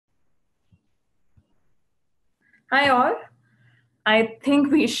Hi all. I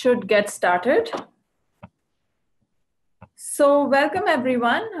think we should get started. So welcome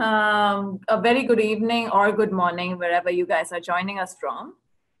everyone. A very good evening or good morning, wherever you guys are joining us from.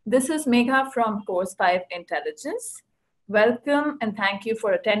 This is Megha from Course 5 Intelligence. Welcome and thank you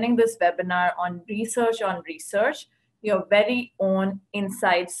for attending this webinar on Research, your very own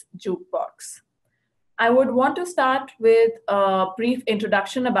Insights Jukebox. I would want to start with a brief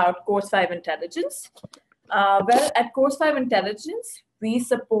introduction about Course 5 Intelligence. At Course 5 Intelligence, we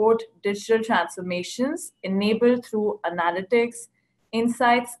support digital transformations enabled through analytics,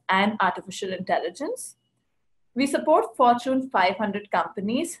 insights, and artificial intelligence. We support Fortune 500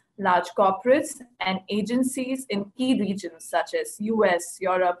 companies, large corporates, and agencies in key regions such as US,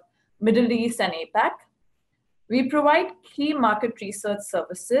 Europe, Middle East, and APAC. We provide key market research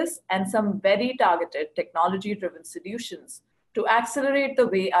services and some very targeted technology-driven solutions to accelerate the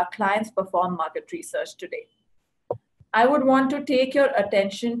way our clients perform market research today. I would want to take your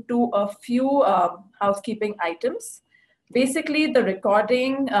attention to a few housekeeping items. Basically, the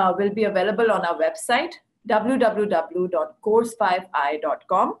recording will be available on our website,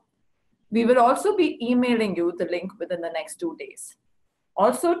 www.course5i.com. We will also be emailing you the link within the next 2 days.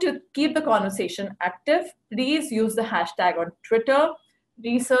 Also, to keep the conversation active, please use the hashtag on Twitter,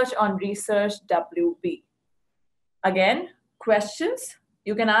 researchonresearchwb. Again, questions,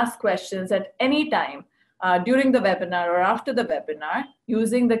 you can ask questions at any time during the webinar or after the webinar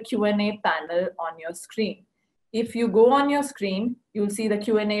using the Q&A panel on your screen. If you go on your screen, you'll see the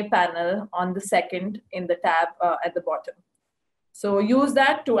Q&A panel on the second in the tab at the bottom. So use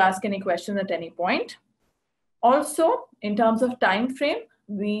that to ask any question at any point. Also, in terms of time frame,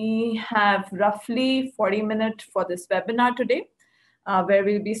 we have roughly 40 minutes for this webinar today, where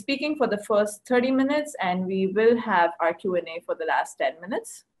we'll be speaking for the first 30 minutes and we will have our Q&A for the last 10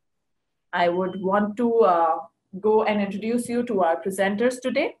 minutes. I would want to go and introduce you to our presenters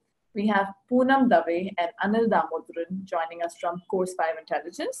today. We have Poonam Dave and Anil Damodaran joining us from Course 5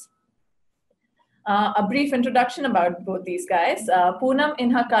 Intelligence. A brief introduction about both these guys. Poonam, in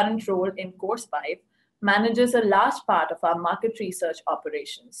her current role in Course 5, manages a large part of our market research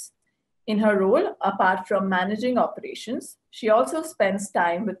operations. In her role, apart from managing operations, she also spends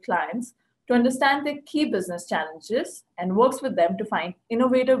time with clients to understand their key business challenges and works with them to find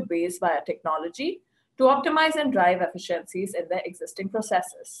innovative ways via technology to optimize and drive efficiencies in their existing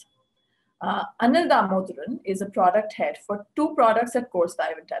processes. Anil Damodaran is a product head for 2 products at Course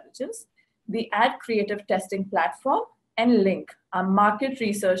 5 Intelligence, the Ad Creative Testing Platform and Link, a market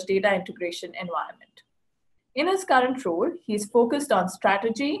research data integration environment. In his current role, he's focused on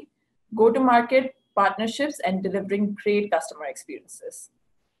strategy, go-to-market, partnerships, and delivering great customer experiences.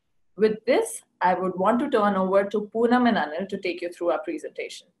 With this, I would want to turn over to Poonam and Anil to take you through our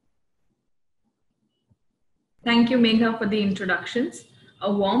presentation. Thank you, Megha, for the introductions. A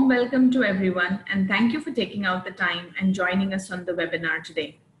warm welcome to everyone, and thank you for taking out the time and joining us on the webinar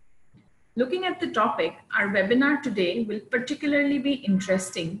today. Looking at the topic, our webinar today will particularly be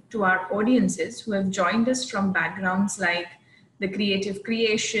interesting to our audiences who have joined us from backgrounds like the creative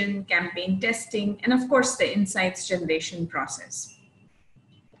creation, campaign testing, and of course the insights generation process.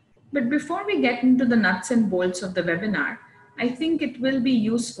 But before we get into the nuts and bolts of the webinar, I think it will be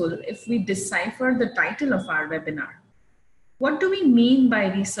useful if we decipher the title of our webinar. What do we mean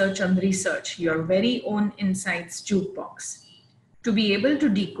by research on research, your very own insights jukebox? To be able to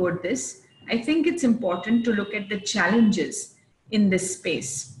decode this, I think it's important to look at the challenges in this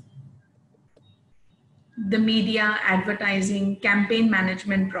space. The media, advertising, campaign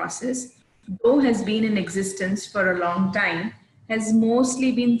management process, though has been in existence for a long time, has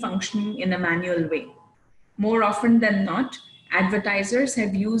mostly been functioning in a manual way. More often than not, advertisers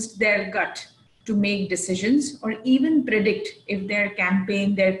have used their gut to make decisions or even predict if their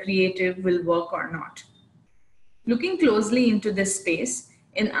campaign, their creative will work or not. Looking closely into this space,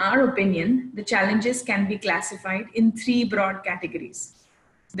 in our opinion, the challenges can be classified in 3 broad categories: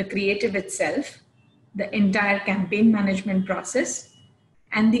 the creative itself, the entire campaign management process,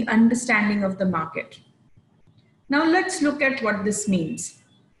 and the understanding of the market. Now let's look at what this means.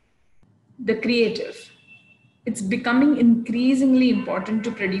 The creative. It's becoming increasingly important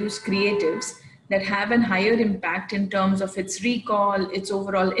to produce creatives that have a higher impact in terms of its recall, its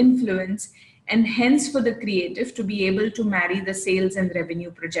overall influence, and hence for the creative to be able to marry the sales and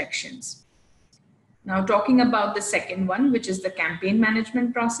revenue projections. Now talking about the second one, which is the campaign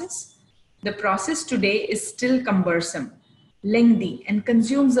management process. The process today is still cumbersome, lengthy, and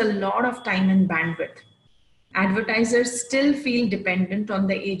consumes a lot of time and bandwidth. Advertisers still feel dependent on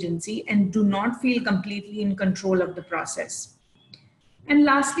the agency and do not feel completely in control of the process. And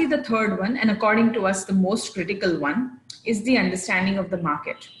lastly, the third one, and according to us, the most critical one, is the understanding of the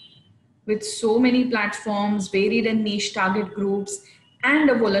market. With so many platforms, varied and niche target groups, and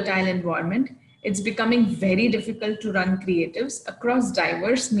a volatile environment, it's becoming very difficult to run creatives across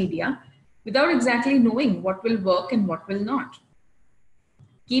diverse media without exactly knowing what will work and what will not.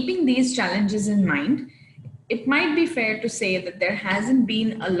 Keeping these challenges in mind, it might be fair to say that there hasn't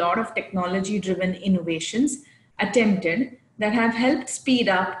been a lot of technology driven innovations attempted that have helped speed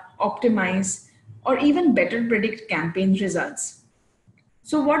up, optimize, or even better predict campaign results.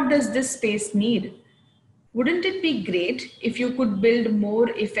 So, what does this space need? Wouldn't it be great if you could build more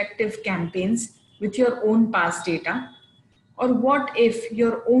effective campaigns with your own past data? Or what if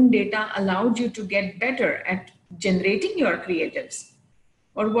your own data allowed you to get better at generating your creatives?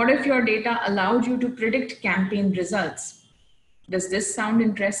 Or what if your data allowed you to predict campaign results? Does this sound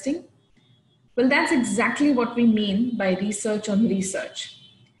interesting? Well, that's exactly what we mean by research on research.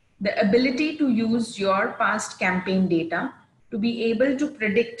 The ability to use your past campaign data to be able to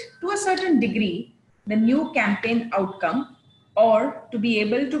predict to a certain degree the new campaign outcome, or to be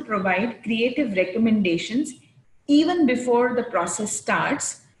able to provide creative recommendations even before the process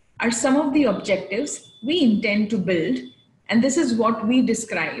starts, are some of the objectives we intend to build. And this is what we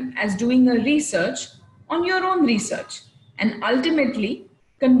describe as doing a research on your own research and ultimately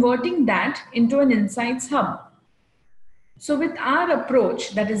converting that into an insights hub. So, with our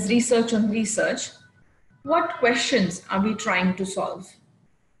approach, that is research on research, what questions are we trying to solve?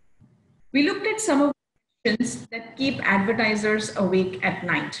 We looked at some of the questions that keep advertisers awake at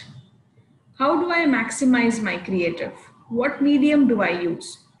night. How do I maximize my creative? What medium do I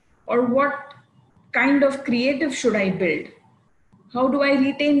use? Or what kind of creative should I build? How do I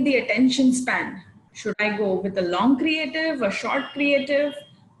retain the attention span? Should I go with a long creative, a short creative?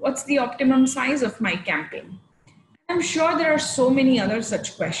 What's the optimum size of my campaign? I'm sure there are so many other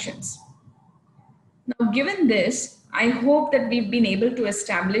such questions. Now, given this, I hope that we've been able to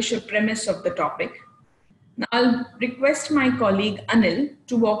establish a premise of the topic. Now, I'll request my colleague Anil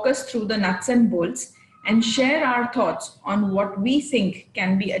to walk us through the nuts and bolts and share our thoughts on what we think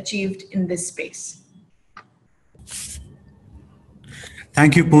can be achieved in this space.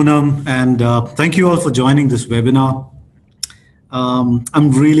 Thank you, Poonam, and thank you all for joining this webinar.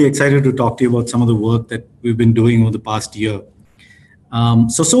 I'm really excited to talk to you about some of the work that we've been doing over the past year.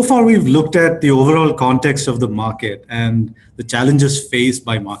 So far we've looked at the overall context of the market and the challenges faced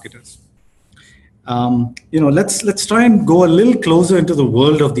by marketers. Let's try and go a little closer into the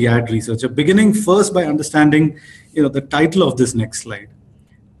world of the ad researcher, beginning first by understanding, the title of this next slide,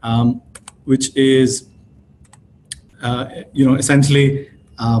 which is, essentially,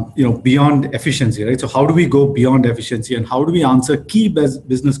 beyond efficiency, right? So how do we go beyond efficiency, and how do we answer key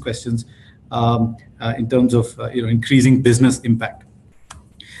business questions in terms of, increasing business impact?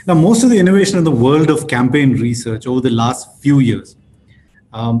 Now, most of the innovation in the world of campaign research over the last few years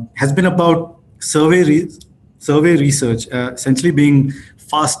has been about survey research, essentially being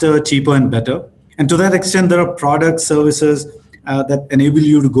faster, cheaper, and better. And to that extent, there are products, services that enable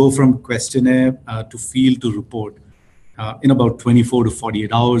you to go from questionnaire to field to report in about 24 to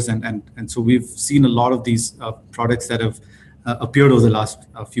 48 hours. And so we've seen a lot of these products that have appeared over the last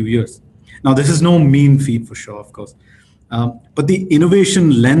few years. Now, this is no mean feat for sure, of course. But the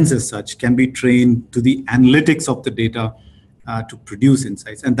innovation lens as such can be trained to the analytics of the data to produce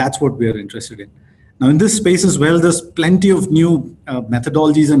insights. And that's what we are interested in. Now, in this space as well, there's plenty of new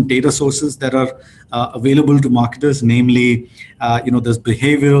methodologies and data sources that are available to marketers. Namely, there's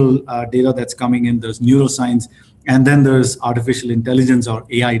behavioral data that's coming in, there's neuroscience, and then there's artificial intelligence or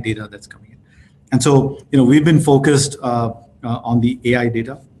AI data that's coming in. And so, we've been focused on the AI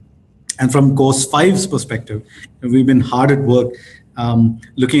data. And from Course 5's perspective, we've been hard at work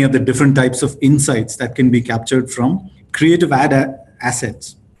looking at the different types of insights that can be captured from creative ad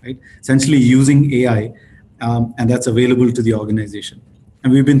assets, right? Essentially using AI, and that's available to the organization.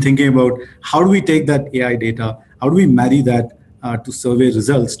 And we've been thinking about how do we take that AI data, how do we marry that to survey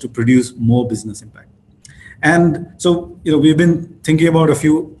results to produce more business impact. And so, we've been thinking about a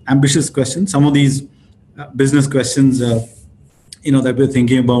few ambitious questions. Some of these business questions, that we're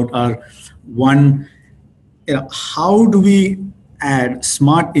thinking about are, one, how do we add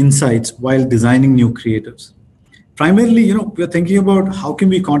smart insights while designing new creatives? Primarily, we're thinking about how can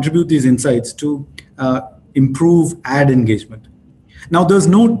we contribute these insights to improve ad engagement. Now, there's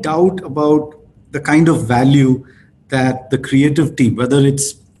no doubt about the kind of value that the creative team, whether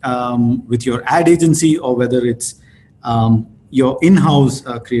it's with your ad agency or whether it's your in-house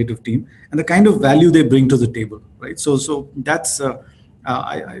creative team, and the kind of value they bring to the table, right? So that's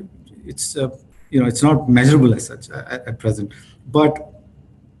it's not measurable as such at present, but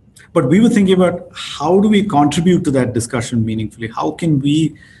But we were thinking about how do we contribute to that discussion meaningfully? How can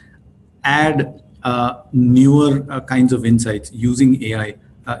we add newer kinds of insights using AI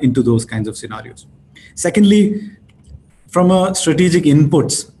into those kinds of scenarios? Secondly, from a strategic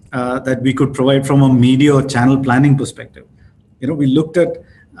inputs that we could provide from a media or channel planning perspective, we looked at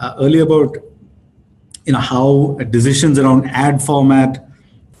earlier about how decisions around ad format,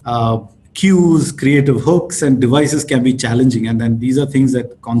 cues, creative hooks, and devices can be challenging, and then these are things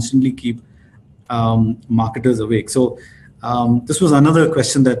that constantly keep marketers awake. So this was another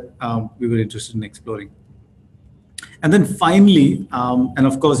question that we were interested in exploring. And then finally, and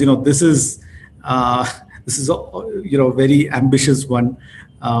of course, this is a very ambitious one.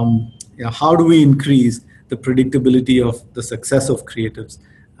 How do we increase the predictability of the success of creatives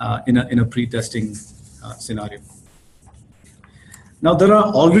in a pre-testing scenario? Now, there are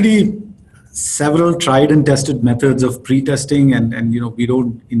already several tried and tested methods of pre-testing, and we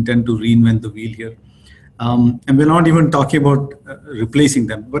don't intend to reinvent the wheel here. And we're not even talking about replacing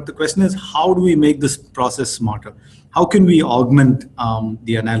them. But the question is, how do we make this process smarter? How can we augment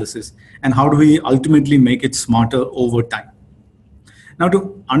the analysis? And how do we ultimately make it smarter over time? Now,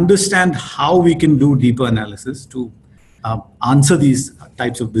 to understand how we can do deeper analysis to answer these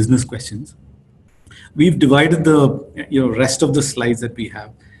types of business questions, we've divided the rest of the slides that we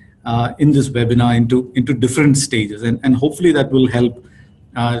have in this webinar into different stages, and hopefully that will help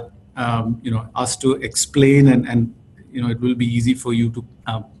us to explain, and it will be easy for you to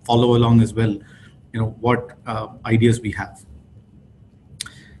follow along as well. What ideas we have.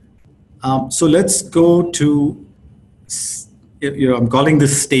 So let's go to. I'm calling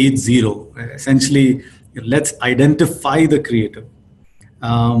this stage 0. Essentially, let's identify the creative.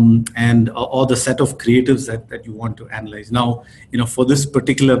 Or the set of creatives that you want to analyze. Now, for this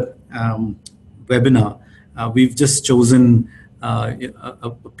particular webinar, we've just chosen a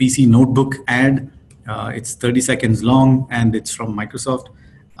PC notebook ad. It's 30 seconds long, and it's from Microsoft.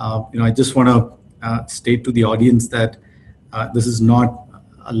 I just want to state to the audience that this is not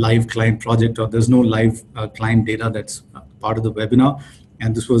a live client project, or there's no live client data that's part of the webinar.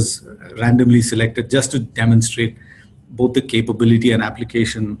 And this was randomly selected just to demonstrate both the capability and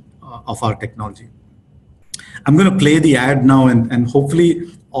application of our technology. I'm going to play the ad now, and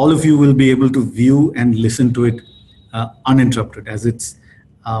hopefully all of you will be able to view and listen to it uninterrupted as it's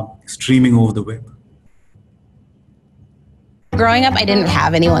streaming over the web. Growing up, I didn't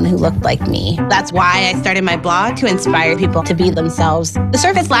have anyone who looked like me. That's why I started my blog, to inspire people to be themselves. The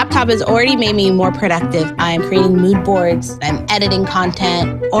Surface laptop has already made me more productive. I'm creating mood boards, I'm editing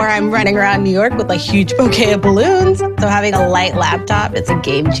content, or I'm running around New York with a huge bouquet of balloons. So having a light laptop, it's a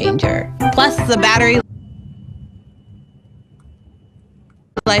game changer. Plus, the battery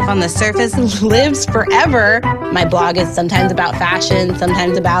life on the Surface lives forever. My blog is sometimes about fashion,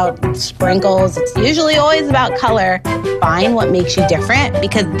 sometimes about sprinkles. It's usually always about color. Find what makes you different,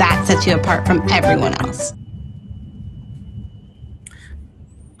 because that sets you apart from everyone else.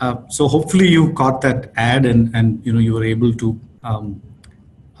 So hopefully you caught that ad, and you were able to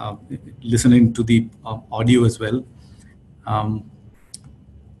listen into the audio as well.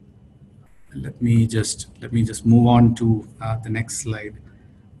 Let me just move on to the next slide.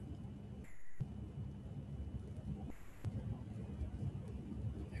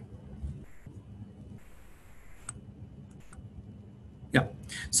 Yeah.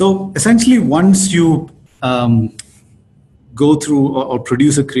 So essentially, once you go through or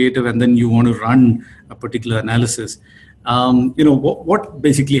produce a creative, and then you want to run a particular analysis, what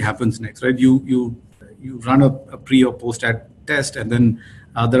basically happens next, right? You run a pre or post ad test, and then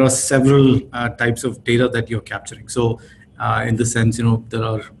there are several types of data that you're capturing. So in the sense, there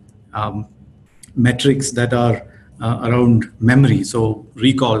are metrics that are around memory, so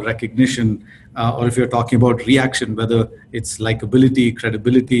recall, recognition, or if you're talking about reaction, whether it's likability,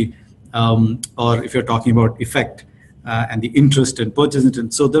 credibility, or if you're talking about effect and the interest and purchase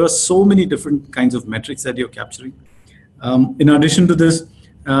intent. So there are so many different kinds of metrics that you're capturing. In addition to this,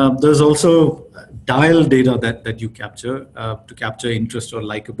 there's also dial data that you capture to capture interest or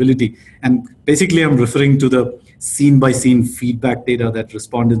likability. And basically, I'm referring to the scene-by-scene feedback data that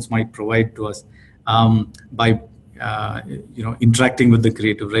respondents might provide to us by interacting with the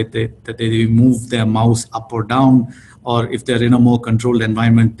creative, right? That they move their mouse up or down, or if they're in a more controlled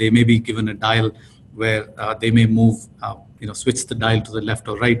environment, they may be given a dial where they may move, switch the dial to the left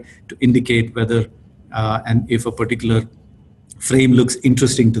or right to indicate whether and if a particular frame looks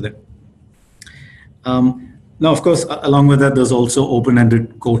interesting to them. Now, of course, along with that, there's also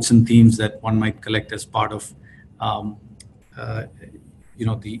open-ended quotes and themes that one might collect as part of the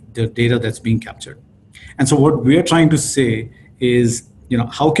data that's being captured. And so what we're trying to say is,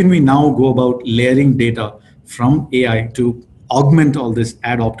 how can we now go about layering data from AI to augment all this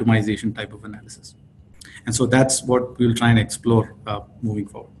ad optimization type of analysis? And so that's what we'll try and explore moving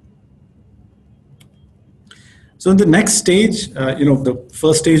forward. So in the next stage, the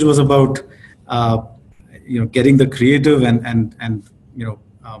first stage was about getting the creative and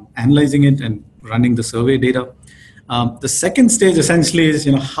analyzing it and running the survey data. The second stage essentially is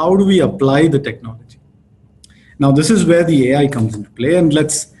how do we apply the technology? Now this is where the AI comes into play, and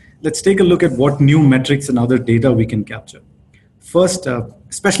let's take a look at what new metrics and other data we can capture. First,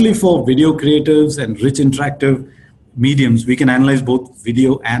 especially for video creatives and rich interactive mediums, we can analyze both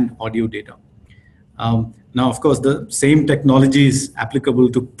video and audio data. Now, of course, the same technology is applicable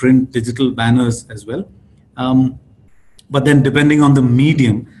to print digital banners as well. But then depending on the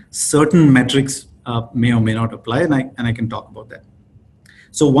medium, certain metrics may or may not apply, and I can talk about that.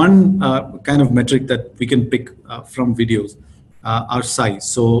 So one kind of metric that we can pick from videos are size.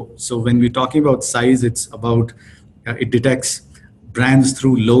 So when we're talking about size, it's about, it detects brands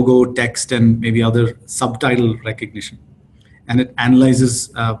through logo, text, and maybe other subtitle recognition. And it analyzes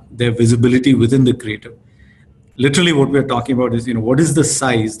their visibility within the creative. Literally what we're talking about is, what is the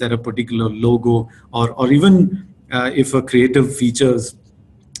size that a particular logo or even if a creative features,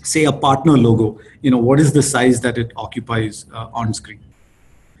 say a partner logo, what is the size that it occupies on screen?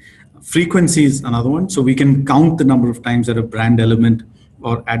 Frequency is another one. So we can count the number of times that a brand element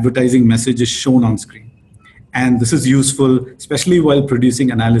or advertising message is shown on screen. And this is useful, especially while producing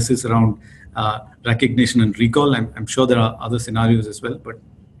analysis around recognition and recall. I'm sure there are other scenarios as well, but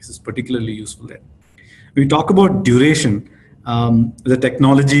this is particularly useful there. We talk about duration. The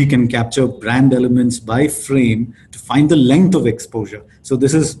technology can capture brand elements by frame to find the length of exposure. So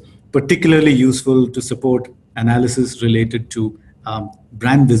this is particularly useful to support analysis related to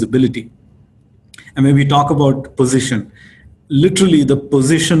brand visibility. And when we talk about position, literally the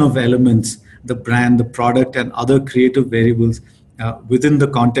position of elements, the brand, the product, and other creative variables within the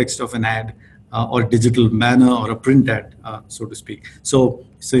context of an ad or digital banner or a print ad, so to speak. So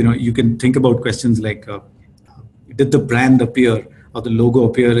you can think about questions like, did the brand appear or the logo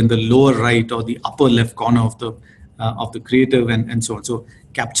appear in the lower right or the upper left corner of the creative, and so on. So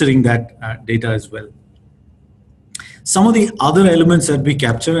capturing that data as well. Some of the other elements that we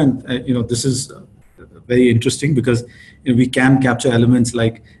capture, and this is very interesting because we can capture elements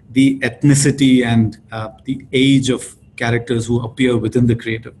like the ethnicity and the age of characters who appear within the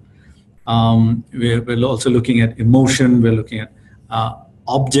creative. We're also looking at emotion. We're looking at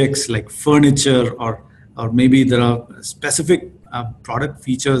objects like furniture, or maybe there are specific product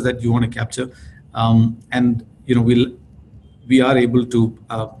features that you want to capture, and we are able to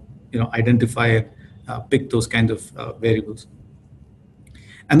identify and pick those kind of variables.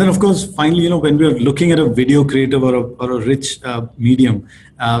 And then, of course, finally, when we're looking at a video creative or a rich medium,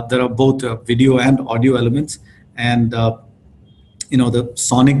 there are both video and audio elements, and the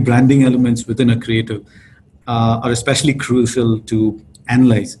sonic branding elements within a creative are especially crucial to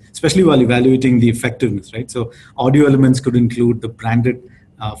analyze, especially while evaluating the effectiveness, right? So audio elements could include the branded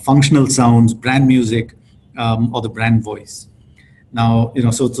functional sounds, brand music, or the brand voice. Now,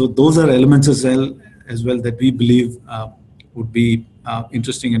 so those are elements as well that we believe would be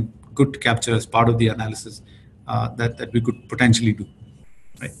interesting and good to capture as part of the analysis that we could potentially do,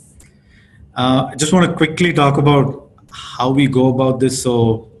 right? I just want to quickly talk about how we go about this.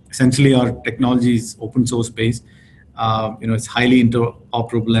 So essentially our technology is open source based. It's highly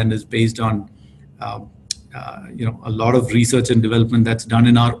interoperable and is based on a lot of research and development that's done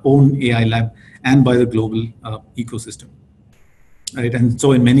in our own AI lab and by the global ecosystem, right? And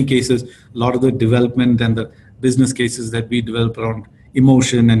so in many cases, a lot of the development and the business cases that we develop around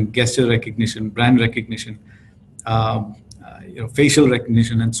emotion and gesture recognition, brand recognition, facial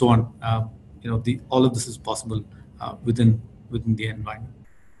recognition, and so on, all of this is possible within the environment.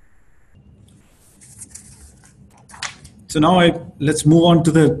 So now let's move on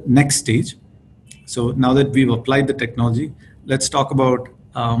to the next stage. So now that we've applied the technology, let's talk about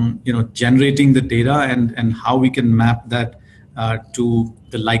generating the data and how we can map that to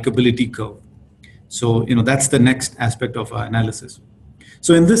the likability curve. So that's the next aspect of our analysis.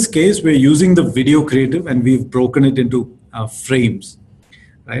 So in this case, we're using the video creative and we've broken it into frames,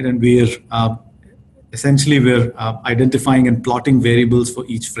 right? And we're identifying and plotting variables for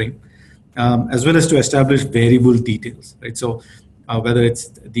each frame, as well as to establish variable details, right? So whether it's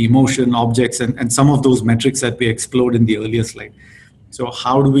the emotion, objects, and some of those metrics that we explored in the earlier slide. So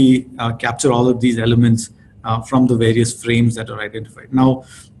how do we capture all of these elements from the various frames that are identified? Now,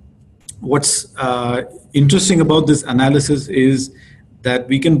 what's interesting about this analysis is that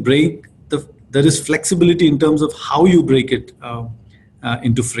we can there is flexibility in terms of how you break it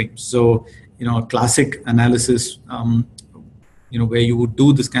into frames. So, a classic analysis, where you would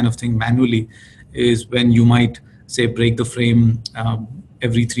do this kind of thing manually is when you might say break the frame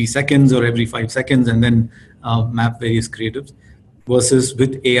every 3 seconds or every 5 seconds and then map various creatives. Versus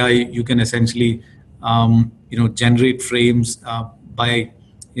with AI, you can essentially, generate frames by,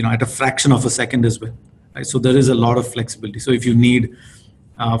 at a fraction of a second as well. Right? So there is a lot of flexibility. So if you need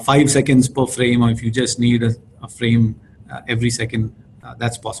 5 seconds per frame, or if you just need a frame every second,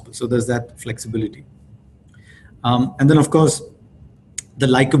 that's possible. So there's that flexibility. And then, of course, the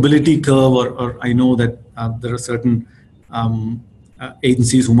likability curve, or I know that there are certain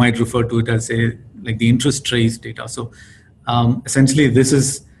agencies who might refer to it as, say, like the interest trace data. So essentially, this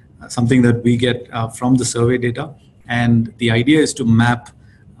is something that we get from the survey data. And the idea is to map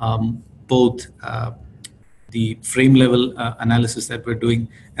both the frame level analysis that we're doing,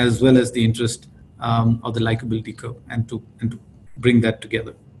 as well as the interest or the likability curve, and to bring that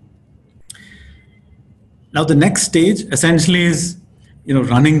together. Now, the next stage essentially is,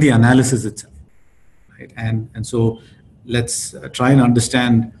 running the analysis itself, right? And so let's try and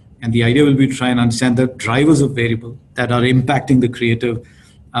understand, and the idea will be to try and understand the drivers of variable that are impacting the creative,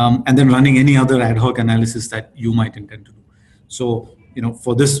 and then running any other ad hoc analysis that you might intend to do. So,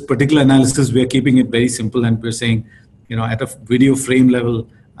 for this particular analysis, we're keeping it very simple, and we're saying, at a video frame level,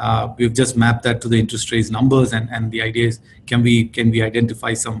 we've just mapped that to the interest rates numbers, and the idea is, can we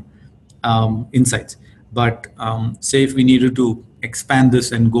identify some insights? But say if we needed to expand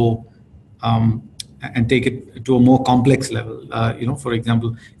this and go and take it to a more complex level, for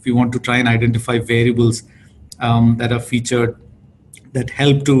example, if you want to try and identify variables that are featured that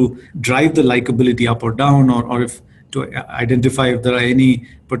help to drive the likability up or down, or if to identify if there are any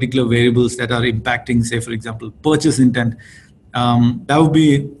particular variables that are impacting, say, for example, purchase intent, that would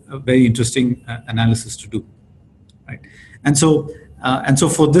be a very interesting analysis to do, right? And so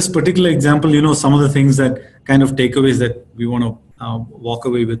for this particular example, some of the things that kind of takeaways that we want to walk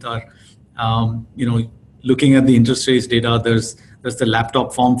away with are, looking at the interest rates data. There's the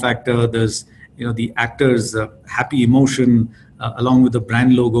laptop form factor. There's the actor's happy emotion along with the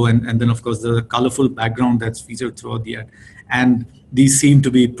brand logo, and then of course the colorful background that's featured throughout the ad. And these seem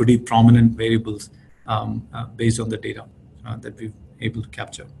to be pretty prominent variables based on the data that we've able to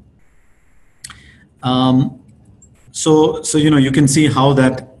capture. So you can see how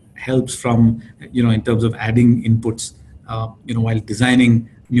that helps from in terms of adding inputs while designing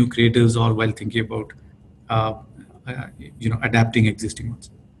new creatives, or while thinking about adapting existing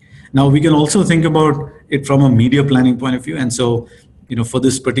ones. Now we can also think about it from a media planning point of view, and so for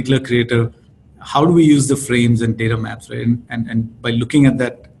this particular creator, how do we use the frames and data maps, right? And by looking at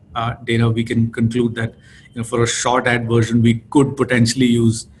that data, we can conclude that for a short ad version, we could potentially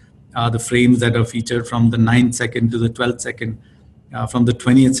use the frames that are featured from the 9th second to the 12th second, from the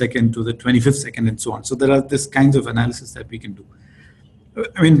 20th second to the 25th second, and so on. So there are this kinds of analysis that we can do.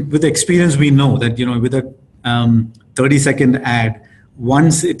 I mean, with experience, we know that with a 30-second ad,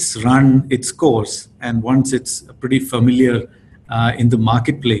 once it's run its course and once it's pretty familiar in the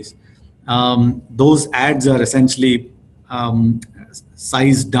marketplace, those ads are essentially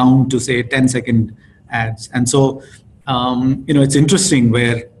sized down to, say, 10-second ads. And so it's interesting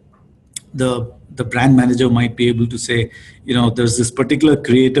where the brand manager might be able to say, there's this particular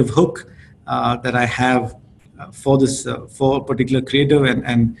creative hook that I have for this for a particular creative,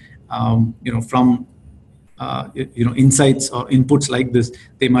 and from insights or inputs like this,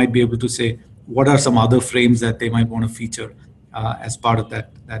 they might be able to say what are some other frames that they might want to feature as part of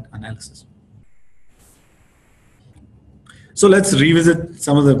that analysis. So let's revisit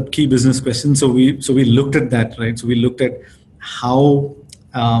some of the key business questions. So we looked at that, right? So we looked at how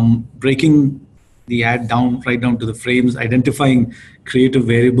breaking the ad down right down to the frames, identifying creative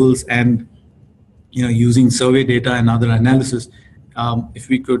variables, and using survey data and other analysis, if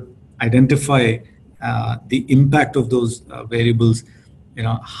we could identify the impact of those variables,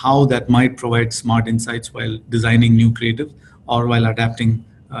 how that might provide smart insights while designing new creative or while adapting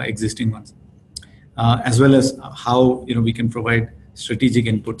existing ones, as well as how we can provide strategic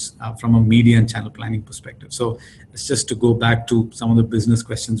inputs from a media and channel planning perspective. So it's just to go back to some of the business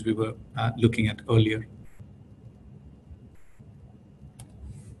questions we were looking at earlier.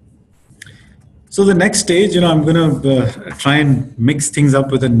 So the next stage, I'm going to try and mix things up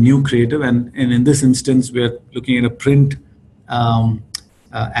with a new creative, and in this instance, we're looking at a print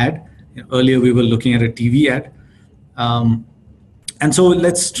ad. Earlier, we were looking at a TV ad. And so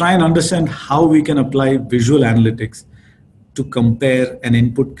let's try and understand how we can apply visual analytics to compare an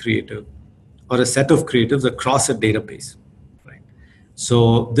input creative or a set of creatives across a database. Right?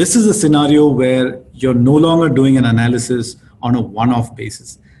 So this is a scenario where you're no longer doing an analysis on a one-off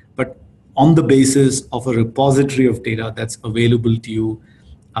basis, but on the basis of a repository of data that's available to you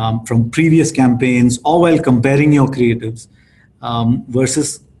from previous campaigns, or while comparing your creatives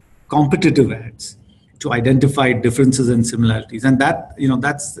versus competitive ads to identify differences and similarities. And that,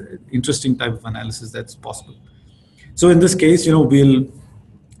 that's interesting type of analysis that's possible. So in this case,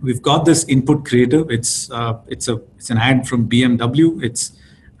 we've got this input creative. It's an ad from BMW. It's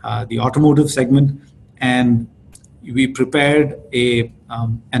the automotive segment, and we prepared an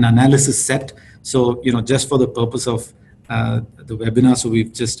analysis set. So just for the purpose of the webinar, so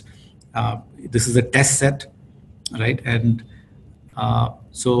we've just this is a test set, right? And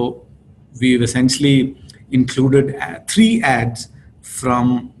so we've essentially included 3 ads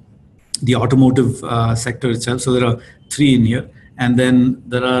from the automotive sector itself. So there are 3 in here. And then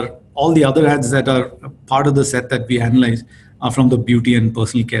there are all the other ads that are part of the set that we analyze are from the beauty and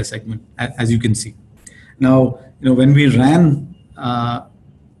personal care segment, as you can see. Now, when we ran, our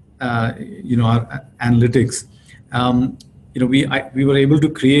analytics, we were able to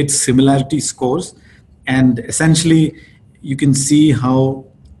create similarity scores, and essentially you can see how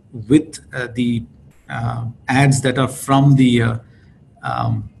with the ads that are from the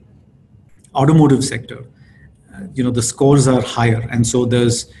automotive sector, the scores are higher, and so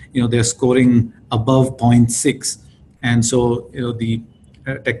they're scoring above 0.6, and so the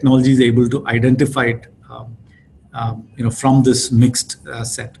technology is able to identify it from this mixed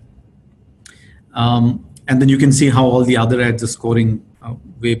set, and then you can see how all the other ads are scoring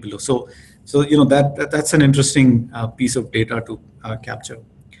way below. So that's an interesting piece of data to capture.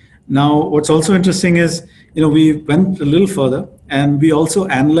 Now, what's also interesting is we went a little further, and we also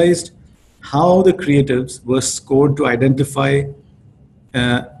analyzed how the creatives were scored to identify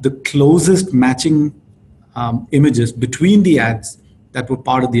the closest matching images between the ads that were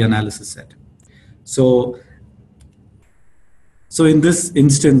part of the analysis set. So in this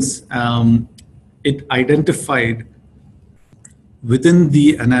instance, it identified within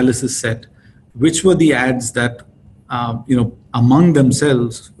the analysis set which were the ads that among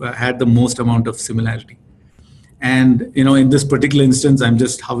themselves had the most amount of similarity. And in this particular instance, I'm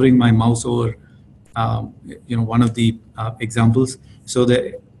just hovering my mouse over one of the examples. So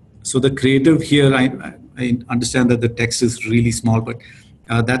the creative here, I understand that the text is really small, but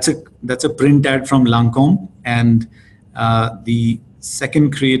that's a print ad from Lancome, and the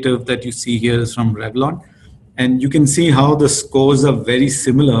second creative that you see here is from Revlon, and you can see how the scores are very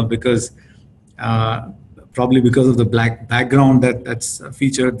similar because probably because of the black background that's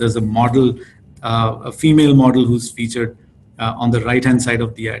featured. There's a model, a female model who's featured on the right-hand side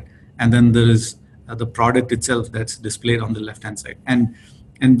of the ad, and then there is the product itself that's displayed on the left-hand side. And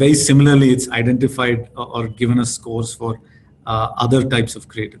very similarly, it's identified or given us scores for other types of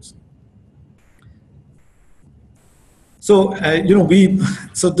creatives. So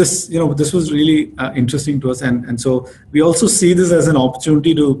this was really interesting to us, and so we also see this as an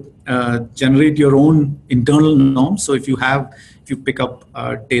opportunity to generate your own internal norms. So if you pick up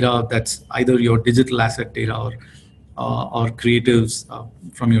data that's either your digital asset data or creatives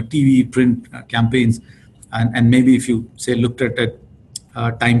from your TV, print campaigns, and maybe if you say looked at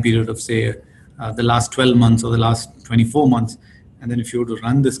a time period of say the last 12 months or the last 24 months, and then if you were to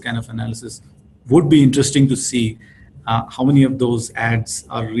run this kind of analysis, would be interesting to see how many of those ads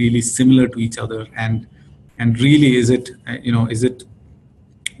are really similar to each other, and really is it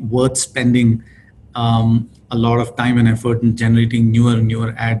worth spending a lot of time and effort in generating newer and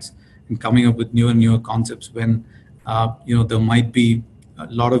newer ads and coming up with newer and newer concepts when there might be a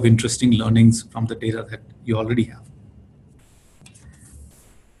lot of interesting learnings from the data that you already have.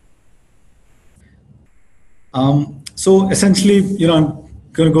 So essentially, I'm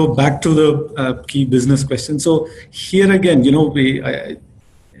going to go back to the key business question. So here again,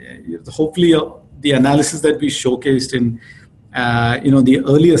 hopefully the analysis that we showcased in the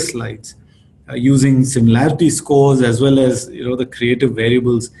earlier slides, using similarity scores as well as the creative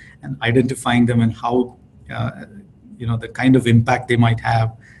variables and identifying them and how the kind of impact they might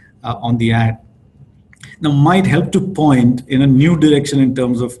have on the ad, now might help to point in a new direction in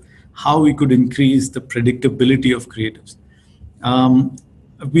terms of how we could increase the predictability of creatives.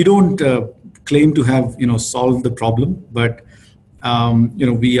 We don't claim to have solved the problem, but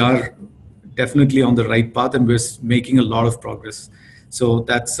we are definitely on the right path, and we're making a lot of progress. So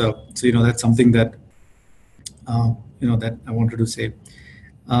that's that's something that that I wanted to say.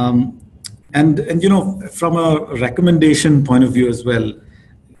 And from a recommendation point of view as well,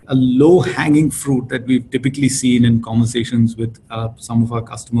 a low-hanging fruit that we've typically seen in conversations with some of our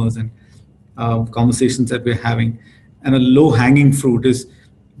customers and conversations that we're having, and a low-hanging fruit is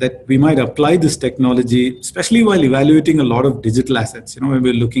that we might apply this technology, especially while evaluating a lot of digital assets. When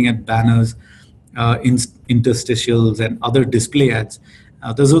we're looking at banners, interstitials, and other display ads,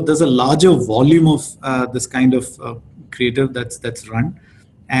 there's a larger volume of this kind of creative that's run,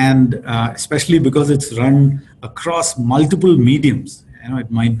 and especially because it's run across multiple mediums. It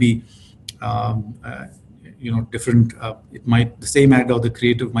might be different. The same ad or the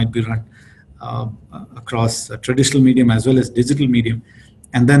creative might be run across a traditional medium as well as digital medium,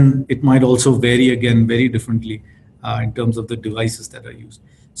 and then it might also vary again very differently in terms of the devices that are used.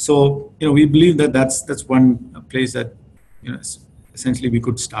 So we believe that that's one place that essentially we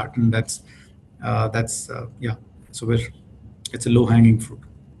could start, and that's so it's a low-hanging fruit.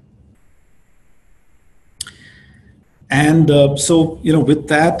 And so with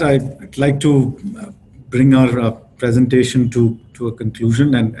that, I'd like to bring our presentation to a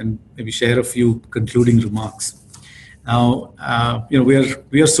conclusion and maybe share a few concluding remarks. Now,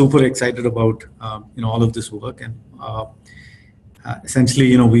 we are super excited about all of this work, and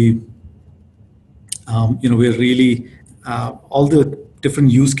essentially we're really all the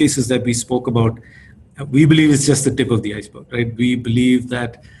different use cases that we spoke about. We believe it's just the tip of the iceberg, right? We believe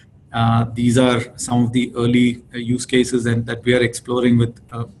that these are some of the early use cases and that we are exploring with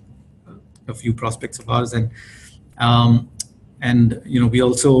a few prospects of ours, and we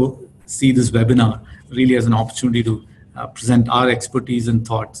also see this webinar really as an opportunity to present our expertise and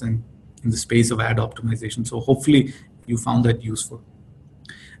thoughts in the space of ad optimization. So hopefully you found that useful.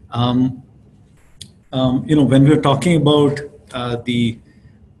 When we're talking about the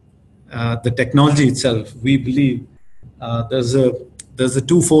technology itself, we believe there's a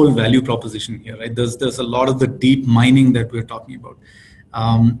twofold value proposition here, right? There's a lot of the deep mining that we're talking about.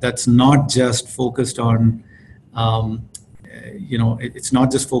 That's not just focused on, it's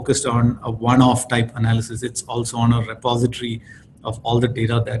not just focused on a one-off type analysis. It's also on a repository of all the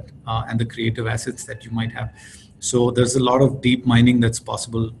data that and the creative assets that you might have. So there's a lot of deep mining that's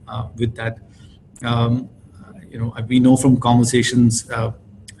possible with that. We know from conversations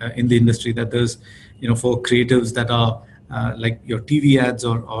in the industry that there's, for creatives that are like your TV ads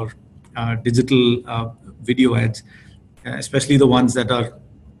or digital video ads, especially the ones that are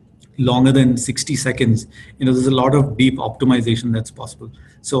longer than 60 seconds, there's a lot of deep optimization that's possible.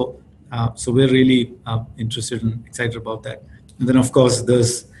 So we're really interested and excited about that. And then, of course,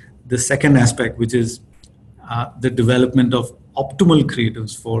 there's the second aspect, which is the development of optimal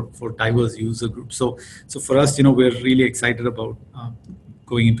creatives for diverse user groups. So for us, we're really excited about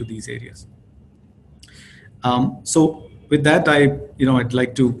going into these areas. So with that, I'd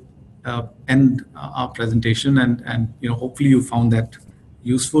like to end our presentation, and hopefully you found that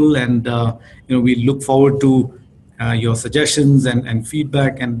useful, and we look forward to your suggestions and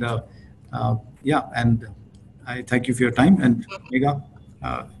feedback, and and I thank you for your time. And Megha,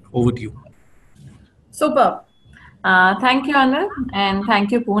 over to you. Super. Thank you, Anil, and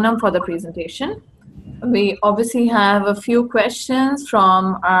thank you, Poonam, for the presentation. We obviously have a few questions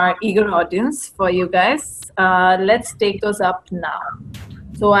from our eager audience for you guys. Let's take those up now.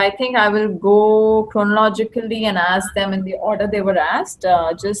 So I think I will go chronologically and ask them in the order they were asked.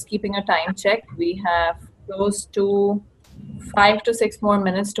 Just keeping a time check, we have close to 5 to 6 more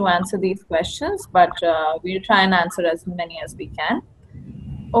minutes to answer these questions, but we'll try and answer as many as we can.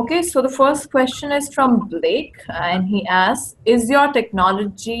 Okay, so the first question is from Blake, and he asks, is your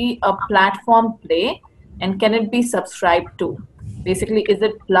technology a platform play, and can it be subscribed to? Basically, is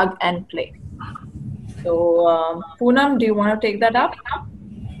it plug and play? So Poonam, do you want to take that up?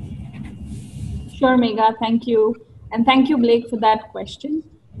 Sure, Megha, thank you. And thank you, Blake, for that question.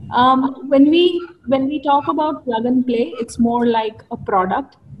 When we talk about plug and play, it's more like a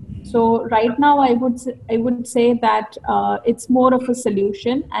product. So right now, I would say that it's more of a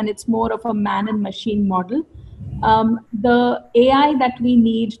solution, and it's more of a man and machine model. The AI that we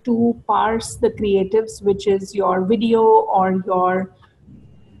need to parse the creatives, which is your video or your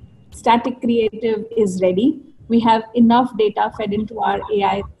static creative, is ready. We have enough data fed into our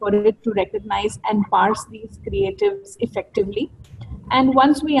AI for it to recognize and parse these creatives effectively. And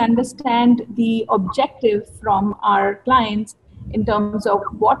once we understand the objective from our clients in terms of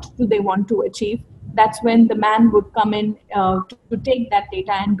what do they want to achieve, that's when the man would come in to take that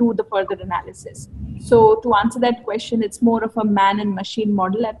data and do the further analysis. So to answer that question, it's more of a man and machine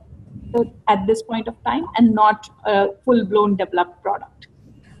model at this point of time, and not a full-blown developed product.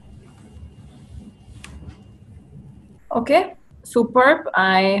 Okay, superb.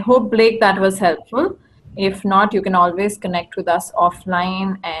 I hope, Blake, that was helpful. If not, you can always connect with us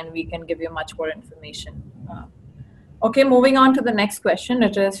offline and we can give you much more information. Okay, moving on to the next question.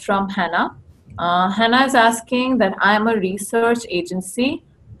 It is from Hannah. Hannah is asking that I am a research agency.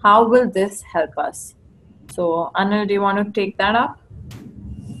 How will this help us? So, Anil, do you want to take that up?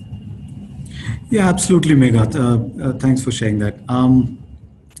 Yeah, absolutely, Megha. Thanks for sharing that. I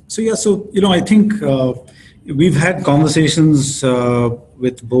think we've had conversations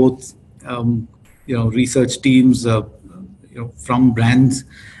with both, research teams, from brands,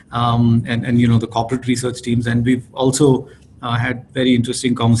 and the corporate research teams, and we've also had very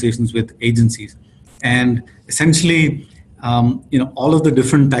interesting conversations with agencies, and essentially, all of the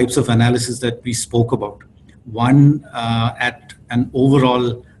different types of analysis that we spoke about. One at an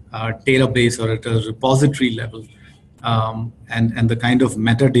overall database or at a repository level, and the kind of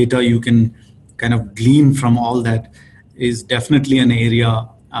metadata you can kind of glean from all that is definitely an area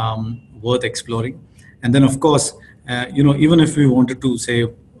worth exploring. And then, of course, even if we wanted to say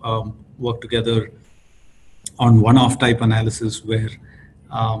work together on one-off type analysis where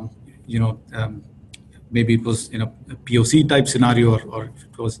maybe it was a POC type scenario, or if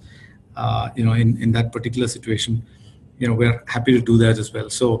it was in that particular situation, we're happy to do that as well.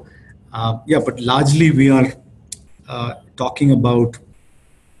 So but largely we are talking about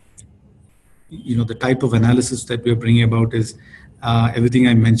the type of analysis that we're bringing about is everything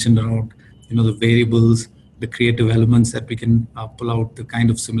I mentioned around the variables, the creative elements that we can pull out, the kind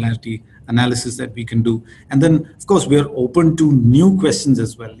of similarity analysis that we can do. And then, of course, we are open to new questions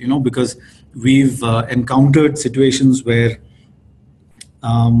as well, because we've encountered situations where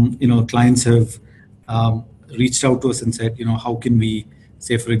clients have reached out to us and said, how can we,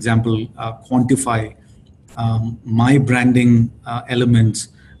 say, for example, quantify my branding elements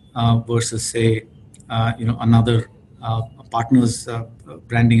versus, say, another partner's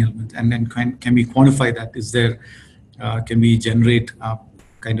branding element, and then can we quantify that? Is there, can we generate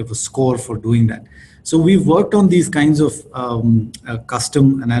kind of a score for doing that? So we've worked on these kinds of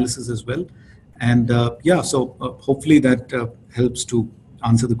custom analysis as well, and hopefully that helps to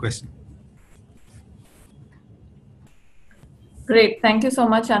answer the question. Great. Thank you so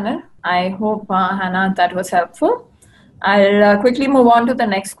much, Anil. I hope, Hannah, that was helpful. I'll quickly move on to the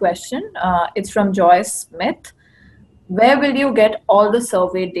next question. It's from Joyce Smith. Where will you get all the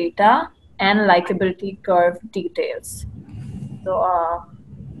survey data and likability curve details? So,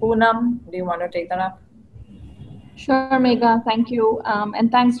 Poonam, do you want to take that up? Sure, Megha, thank you.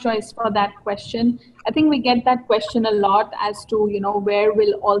 And thanks, Joyce, for that question. I think we get that question a lot as to, where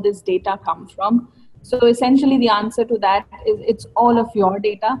will all this data come from? So essentially the answer to that is it's all of your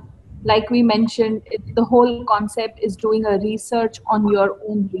data. Like we mentioned, the whole concept is doing a research on your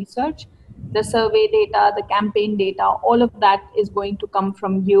own research. The survey data, the campaign data, all of that is going to come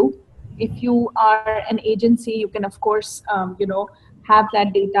from you. If you are an agency, you can, of course, have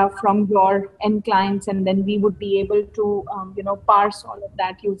that data from your end clients, and then we would be able to, parse all of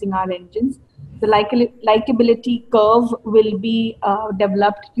that using our engines. The likability curve will be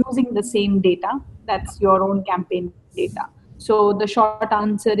developed using the same data. That's your own campaign data. So the short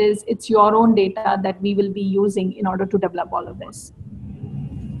answer is it's your own data that we will be using in order to develop all of this.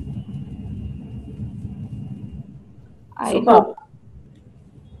 Super.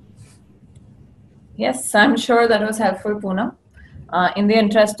 Yes, I'm sure that was helpful, Poonam. In the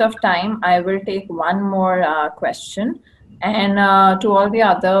interest of time, I will take one more question. And to all the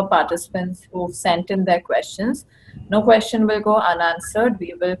other participants who've sent in their questions, no question will go unanswered.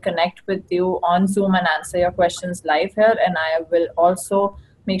 We will connect with you on Zoom and answer your questions live here. And I will also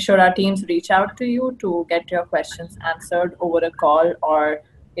make sure our teams reach out to you to get your questions answered over a call or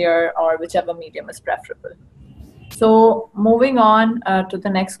here or whichever medium is preferable. So moving on to the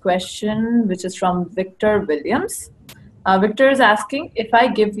next question, which is from Victor Williams. Victor is asking, if I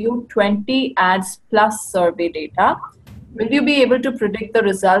give you 20 ads plus survey data, will you be able to predict the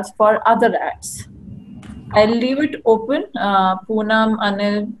results for other ads? I'll leave it open. Poonam,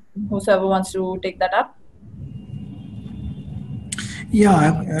 Anil, whoever wants to take that up.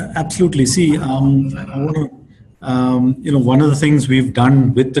 Yeah, absolutely. See, I want to, one of the things we've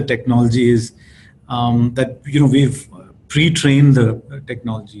done with the technology is that, we've pre-trained the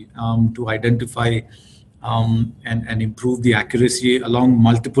technology to identify and improve the accuracy along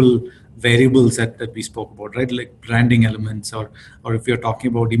multiple variables that we spoke about, right? Like branding elements, or if you're talking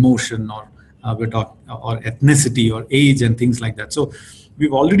about emotion, or or ethnicity or age and things like that. So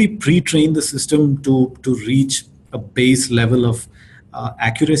we've already pre-trained the system to reach a base level of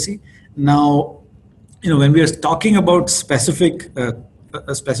accuracy. Now, when we are talking about a specific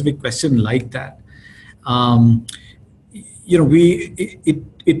question like that,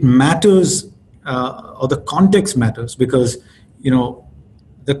 it matters, or the context matters, because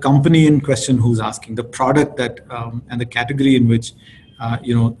the company in question who's asking, the product that and the category in which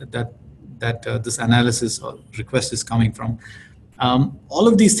that this analysis or request is coming from, All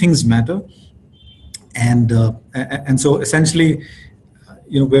of these things matter. And so essentially,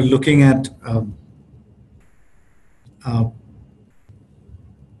 we're looking at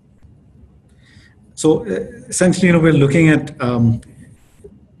essentially, we're looking at that,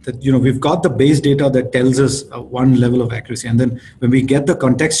 we've got the base data that tells us one level of accuracy, and then when we get the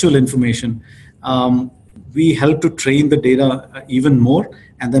contextual information, we help to train the data even more,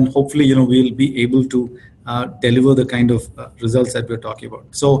 and then hopefully, we'll be able to deliver the kind of results that we're talking about.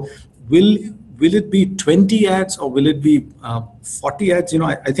 So will it be 20 ads or will it be 40 ads?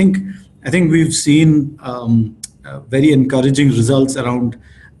 I think we've seen very encouraging results around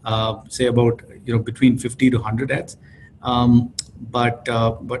say about between 50 to 100 ads. But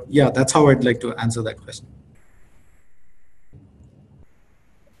yeah, that's how I'd like to answer that question.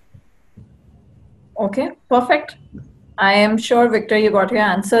 Okay, perfect. I am sure, Victor, you got your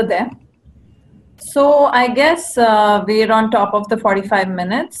answer there. So I guess we're on top of the 45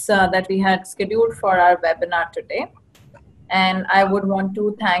 minutes that we had scheduled for our webinar today. And I would want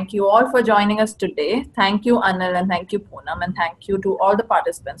to thank you all for joining us today. Thank you, Anil, and thank you, Poonam, and thank you to all the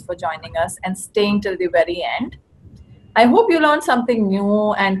participants for joining us and staying till the very end. I hope you learned something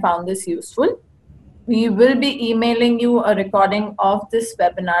new and found this useful. We will be emailing you a recording of this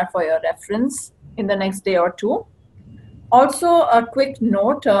webinar for your reference in the next day or two. Also, a quick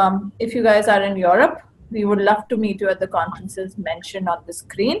note, if you guys are in Europe, we would love to meet you at the conferences mentioned on the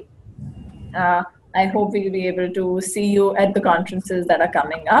screen. I hope we'll be able to see you at the conferences that are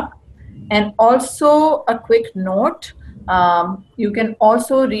coming up. And also a quick note, you can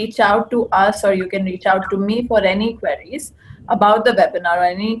also reach out to us, or you can reach out to me for any queries about the webinar or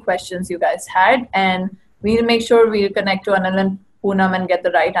any questions you guys had. And we'll make sure we'll connect to Anil and Poonam and get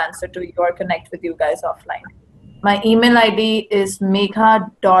the right answer to you or connect with you guys offline. My email ID is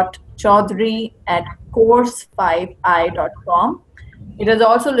megha.chaudhary@course5i.com. It is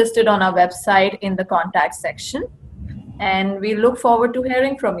also listed on our website in the contact section. And we look forward to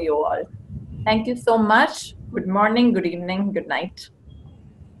hearing from you all. Thank you so much. Good morning, good evening, good night.